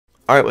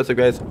Alright, what's up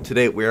guys?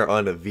 Today we are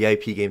on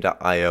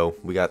VIPgame.io.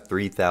 We got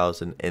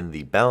 3,000 in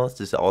the balance.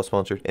 This is all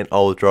sponsored and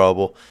all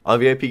withdrawable. On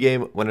VIP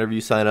Game, whenever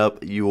you sign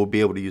up, you will be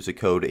able to use a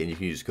code, and you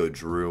can use code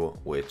DREW,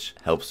 which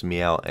helps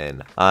me out.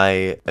 And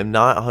I am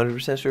not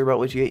 100% sure about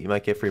what you get. You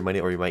might get free money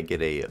or you might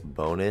get a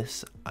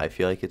bonus. I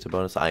feel like it's a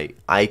bonus.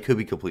 I could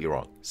be completely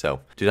wrong.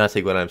 So do not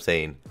take what I'm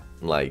saying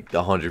like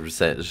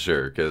 100%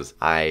 sure, because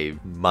I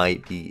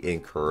might be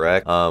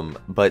incorrect.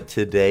 But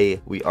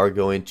today we are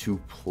going to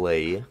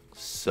play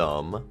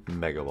some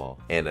Megaball,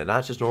 and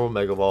not just normal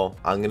Megaball.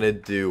 I'm gonna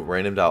do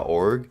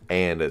random.org,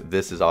 and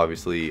this is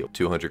obviously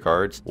 200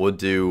 cards. We'll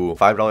do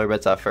 $5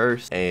 bets at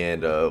first,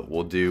 and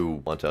we'll do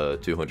 1 to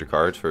 200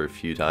 cards for a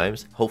few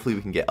times. Hopefully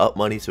we can get up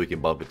money so we can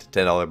bump it to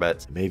 $10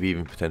 bets, maybe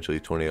even potentially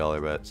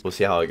 $20 bets. We'll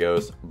see how it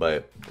goes.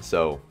 But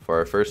so for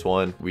our first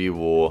one, we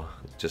will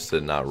just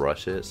to not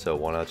rush it. So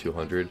 1 out of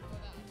 200.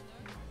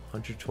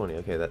 120.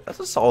 Okay, that's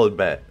a solid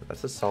bet.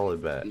 That's a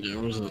solid bet. Yeah,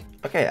 what is it?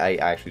 Okay, I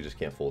actually just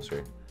can't full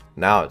screen.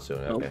 Now it's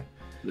doing it. Okay.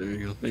 There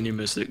you go. And you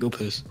missed it. Go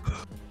piss.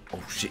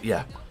 Oh shit,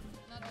 yeah.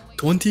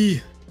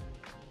 20.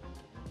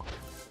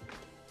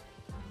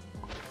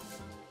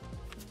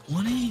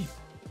 20.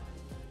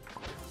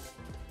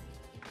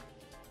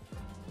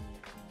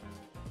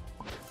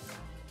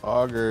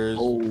 Augers.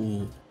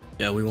 Oh.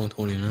 Yeah, we want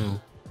 20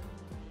 now.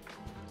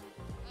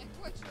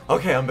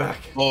 Okay, I'm back.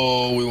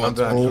 Oh, we want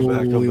back. Oh,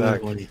 I'm we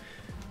back. want 20.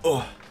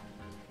 Oh.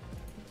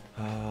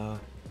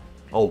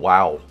 Oh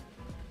wow.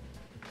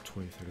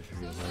 20,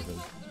 33,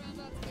 11.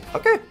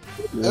 Okay.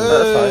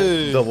 That's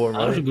fine. Double or That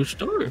was a money. good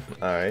start.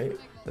 Alright.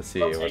 Let's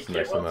see. What's the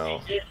next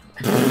amount?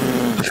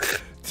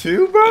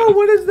 2, bro?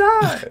 What is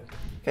that?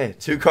 Okay,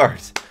 2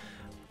 cards.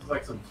 It's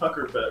like some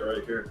pucker bet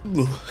right here.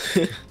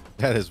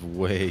 That is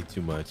way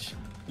too much.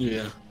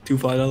 Yeah. 2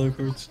 $5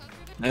 cards.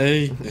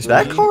 Hey. that's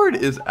That right. card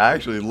is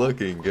actually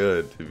looking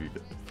good, to be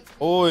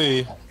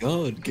Oi.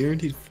 God,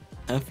 guaranteed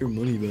half your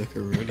money back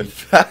already.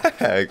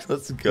 Facts.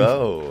 Let's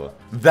go.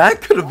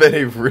 That could have been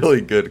a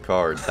really good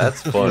card.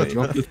 That's funny.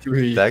 Drop the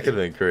 3. That could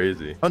have been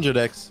crazy.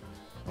 100x.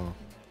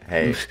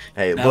 Hey,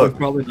 that look. would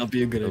probably not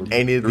be a good idea.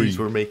 Any of these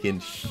were making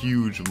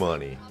huge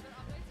money.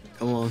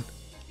 Come on.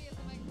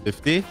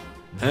 50.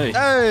 Hey.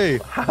 Hey.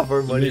 Half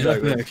our money Yeah,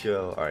 back. Let's back.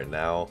 go. All right,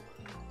 now.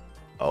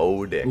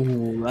 Oh, dick.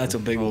 Ooh, that's a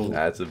big one.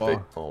 That's a big.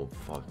 Oh,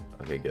 fuck.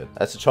 Okay, good.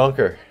 That's a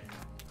chunker.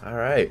 All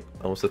right,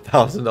 almost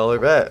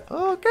 $1,000 bet.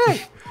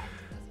 Okay.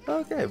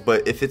 Okay,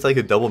 but if it's like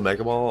a double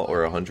Megaball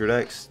or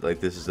 100x, like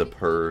this is the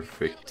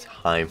perfect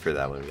time for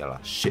that one. We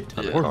got a shit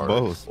ton of Or cards.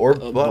 both. Or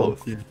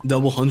both. Yeah.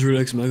 Double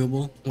 100x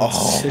Megaball.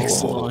 Oh.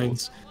 6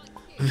 lines.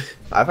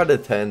 I've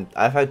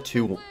had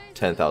 2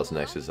 10,000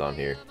 X's on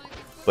here,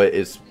 but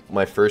it's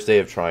my first day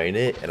of trying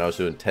it, and I was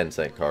doing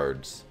 10-cent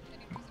cards,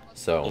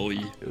 so Oh,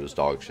 yeah. it was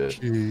dog shit.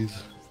 Jeez.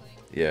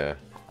 Yeah,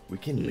 we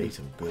can make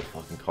some good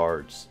fucking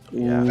cards. Ooh.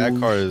 Yeah, That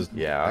card is.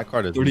 Yeah. That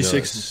card is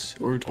 36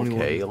 or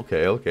 21.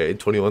 okay.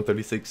 21,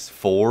 36,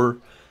 4.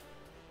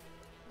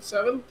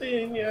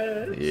 17,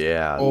 yeah.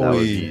 Yeah, Oh, that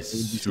would yeah. be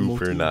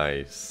super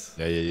nice.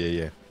 Nuts.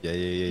 Yeah.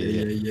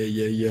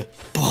 Yeah.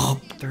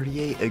 Bob.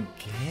 38 again.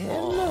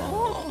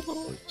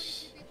 Oh.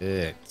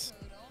 Shit.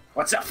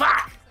 What's the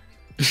fuck?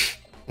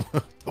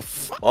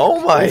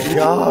 Oh my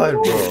god,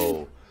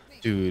 bro.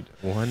 Dude,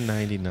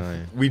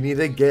 199. We need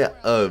to get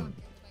a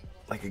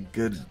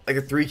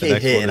 3K The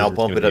next hit, one and I'll is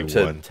bump it gonna up be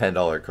to one.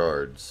 $10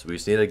 cards. We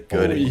just need a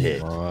good Oh,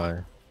 hit. My.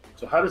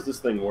 So how does this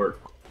thing work?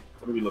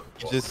 What are we looking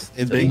for? Just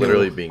It's It's bingo.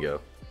 literally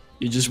bingo.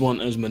 You just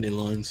want as many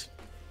lines.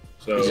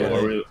 So Yeah.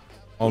 are we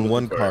on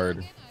one for?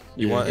 card.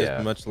 You want Yeah.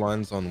 as much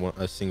lines on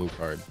a single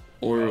card.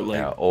 Or like.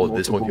 Yeah. Oh,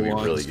 this one can be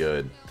multiple really lines.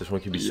 good. This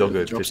one can be so Yeah,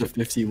 good. Drops to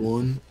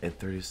 51. and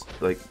 30.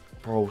 Like,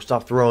 bro,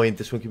 stop throwing.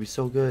 This one can be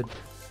so good.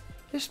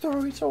 It's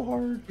throwing so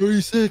hard.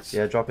 36.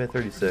 Yeah, drop in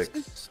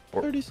 36.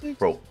 Or- 36.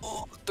 Bro,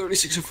 Oh,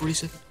 36 or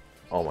 47.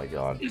 oh my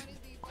god.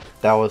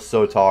 That was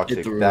so toxic.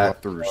 It threw.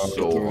 That threw It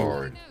so threw.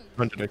 hard.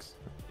 100x.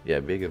 Yeah,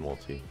 big and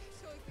multi.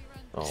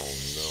 Oh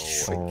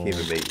no, I can't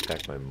even make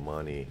back my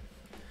money.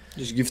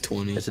 Just give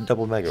 20. It's a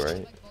double mega,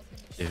 right?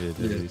 It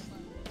is.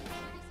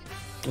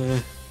 Yeah.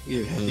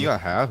 You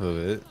got half of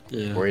it.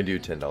 Yeah. We're gonna do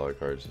 $10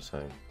 cards this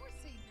time.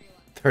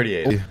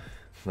 38.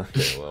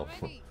 Okay, well.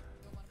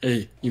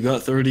 Hey, you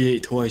got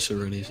 38 twice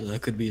already, so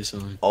that could be a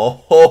sign.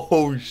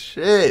 Oh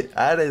shit,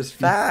 that is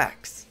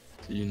facts.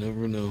 So you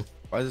never know.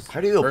 Why does How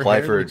do you her apply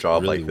hair for a looks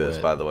job really like this,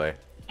 wet. by the way?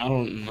 I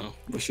don't know,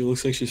 but she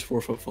looks like she's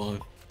 4'5".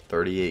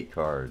 38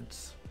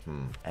 cards.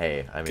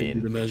 Hey, I Could be the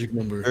mean, magic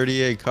number.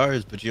 38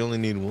 cards, but you only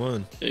need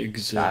one.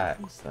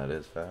 Exactly. facts. That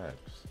is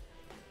facts.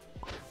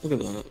 Look at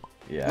that.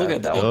 Yeah, Look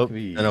at that. one Yup. could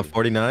be. And a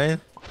 49.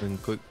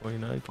 And quick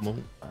 49. Come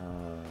on. I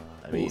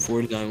Oh, mean,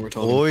 49 we're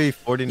talking. Boy,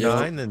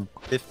 49 and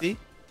 50.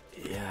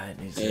 yeah, it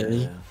needs Hey.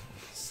 to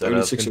set up.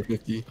 36 or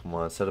 50. Come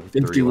on, set up a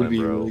 50 3 would line, be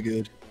bro. really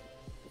good.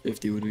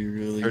 50 would be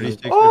really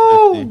 36 good.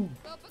 or 50.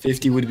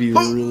 50 would be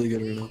really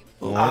good right now.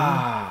 Oh,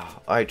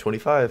 All right,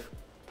 25.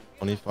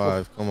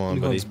 25. Come on,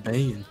 buddy. 25's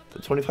banging. The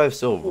 25 is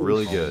still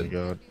really Oh my good.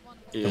 god.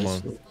 Yeah, Come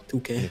on. so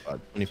 2K. 25.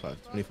 25.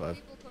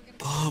 25.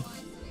 Bob.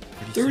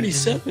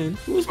 37?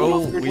 Who was Bro,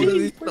 going what off are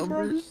 38? these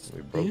numbers?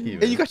 We broke Yeah.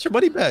 even. Hey, you got your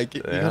money back.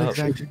 You Yeah. got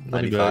exactly your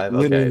money back. 95.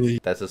 Okay, Literally.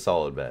 that's a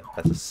solid bet.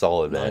 That's a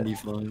solid bet.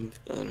 95.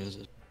 That is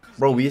it.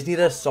 Bro, we just need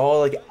a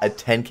solid like a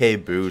 10k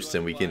boost,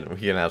 and we can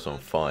have some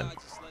fun.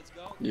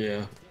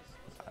 Yeah.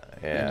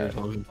 Yeah, You're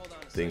talking.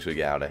 things would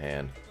get out of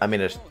hand. I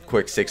mean, a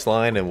quick 6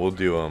 line, and we'll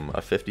do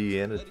a 50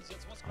 and a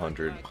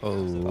 100.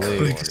 Holy.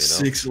 Quick know?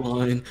 6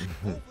 line.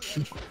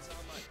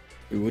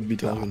 We would be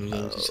talking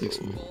about the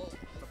 6 line.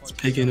 It's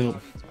picking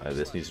up.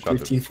 This needs to drop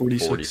to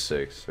 1546.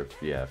 46. Or,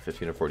 yeah,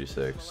 15 or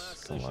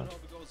 46. Come on.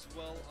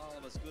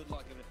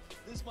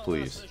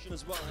 Please.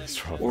 Please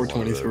drop Or one of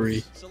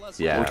 23. those.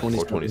 Yeah, Or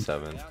 27.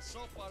 27.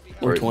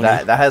 Or Or 20.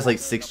 that has like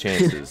 6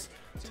 chances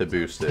to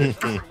boost it,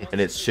 and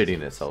it's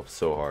shitting itself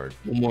so hard.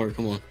 One more,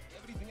 come on.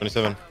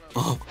 27.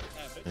 Oh,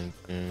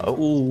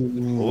 Oh,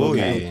 ooh,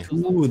 okay. okay.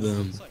 2 of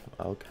them.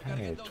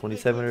 okay.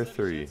 27 or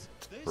 3,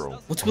 bro.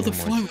 What's with the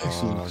Oh my 5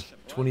 X's? gosh.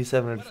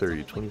 27 or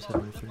 3.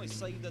 27 or 3.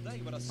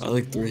 I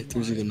like 3.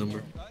 3's a good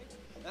number.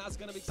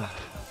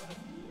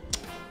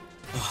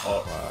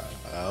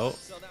 Wow.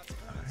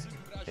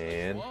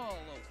 And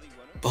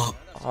Bop.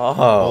 oh,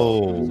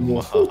 Oh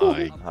my all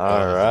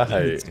god.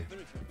 right.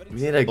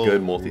 We need a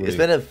good multi. It's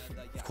been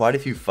quite a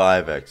few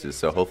 5x's,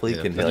 so hopefully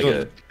you can hit like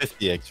a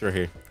 50x right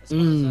here.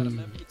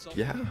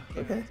 yeah.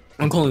 Okay.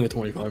 I'm calling it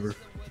 25er.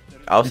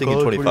 I was You thinking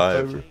call it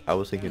 25. 25? I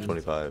was thinking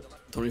 25.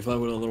 25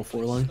 with a little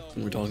 4 line.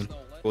 And we're talking.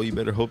 Well, you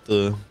better hope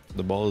the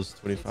ball is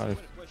 25.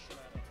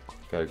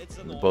 God,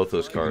 both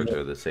those cards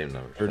are the same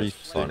number. 36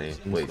 That's funny.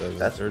 and Wait, 7.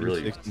 that's 36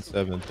 really and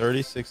 7.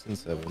 36 and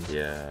 7.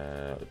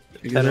 yeah.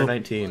 Pick 10 it or up.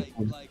 19.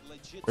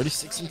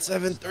 36 and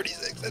 7.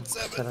 36 and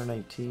 7. 10 or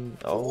 19.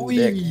 Oh, Oi.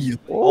 Nick.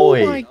 Oh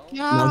wait.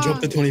 Now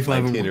drop the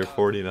 25 19 and or one.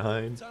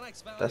 49.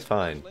 That's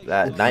fine.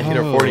 That 19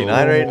 or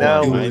 49 right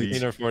now. do it.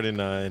 19 or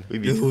 49.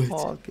 We'd be Do it.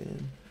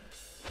 talking.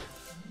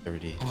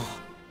 30. Well,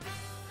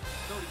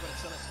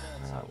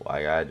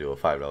 I gotta do a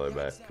 $5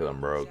 bet because I'm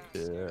broke.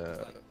 Yeah.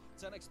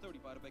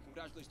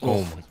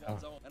 Oh my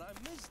god.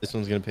 This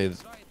one's gonna pay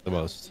the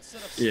most.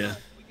 Yeah.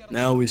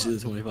 Now we see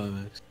the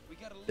 25x.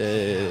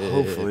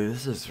 Hopefully,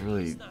 this is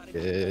really.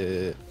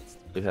 Yeah.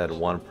 We had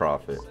 1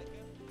 profit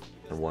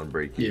and 1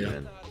 break Yeah.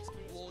 even.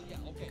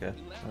 Okay,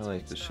 I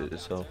like this shit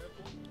itself.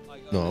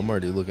 No, I'm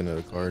already looking at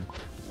a card.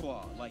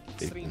 Like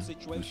Taking extreme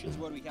situations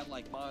boosting. where we had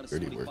like minus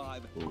 30 work.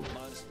 25, Ooh.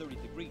 minus 30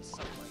 degrees,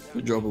 something like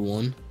We that. drop a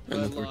 1 and a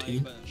Well,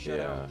 13. shout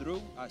out Yeah.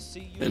 Drew, I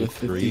see you. And a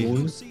Three. 51.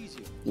 Who sees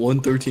you? 1,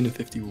 13, and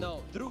 51.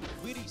 No, Drew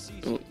really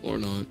sees you. Or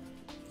not.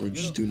 Or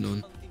just do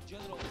none.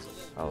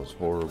 That was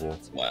horrible.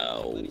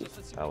 Wow.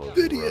 That was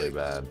really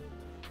bad.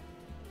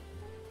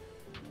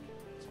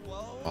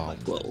 Oh,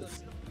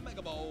 12.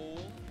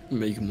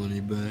 Make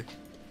money back.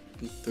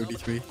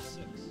 33.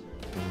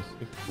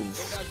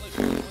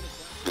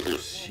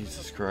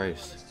 Jesus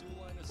Christ.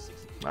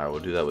 Alright, we'll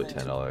do that with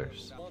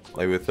 $10.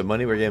 Like with the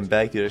money we're getting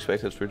back, you'd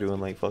expect us we're doing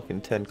like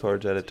fucking 10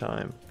 cards at a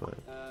time, but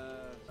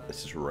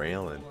this is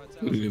railing.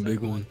 We need a big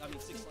one.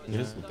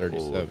 Here's the Oh,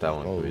 37. that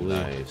one could be Holy.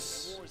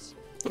 nice.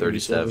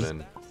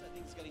 37.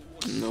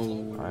 No.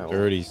 Alright, well,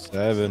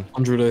 37.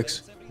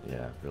 100x.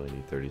 yeah, really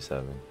need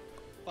 37.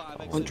 Oh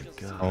my 100.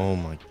 god. Oh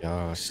my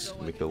gosh.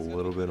 Make a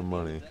little bit of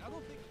money.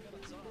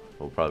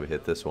 We'll probably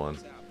hit this one.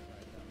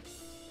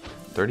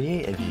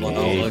 38 again. Wow.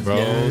 Hey, bro.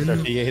 Again?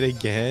 38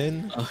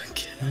 again.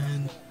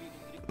 Again.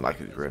 I'm not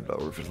gonna grand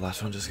over for the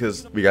last one just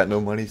because we got no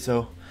money,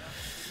 so.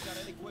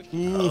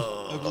 Come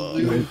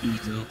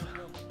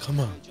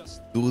on.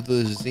 Do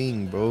the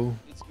zing, bro.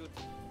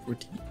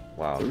 14.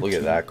 Wow, look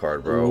at that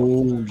card, bro.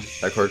 Oh,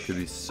 That card could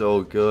be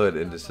so good,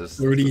 and it's just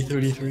 30,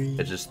 33.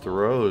 it just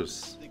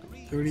throws.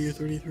 30 or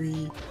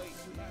 33.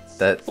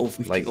 That Oh,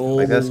 50. like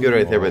that's good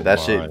right there, but that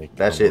Oh shit my,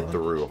 that come shit on.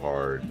 threw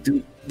hard.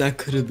 Dude, that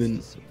could have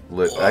been.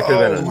 Look, that could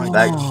have been Oh a,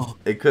 my that God.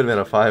 it could have been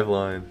a 5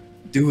 line.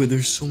 Dude,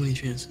 there's so many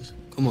chances.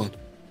 Come on.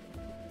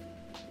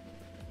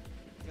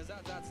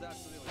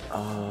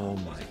 Oh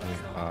my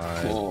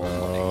god.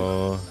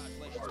 Oh.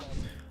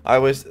 I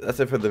wish that's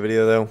it for the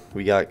video though.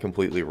 We got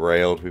completely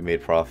railed. We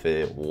made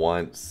profit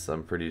once,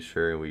 I'm pretty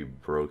sure, and we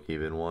broke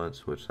even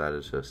once, which that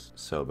is just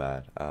so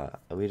bad.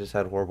 We just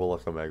had horrible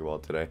luck on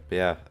Megaball today. But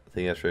yeah,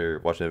 thank you guys for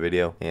watching the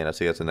video, and I'll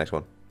see you guys in the next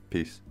one.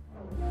 Peace.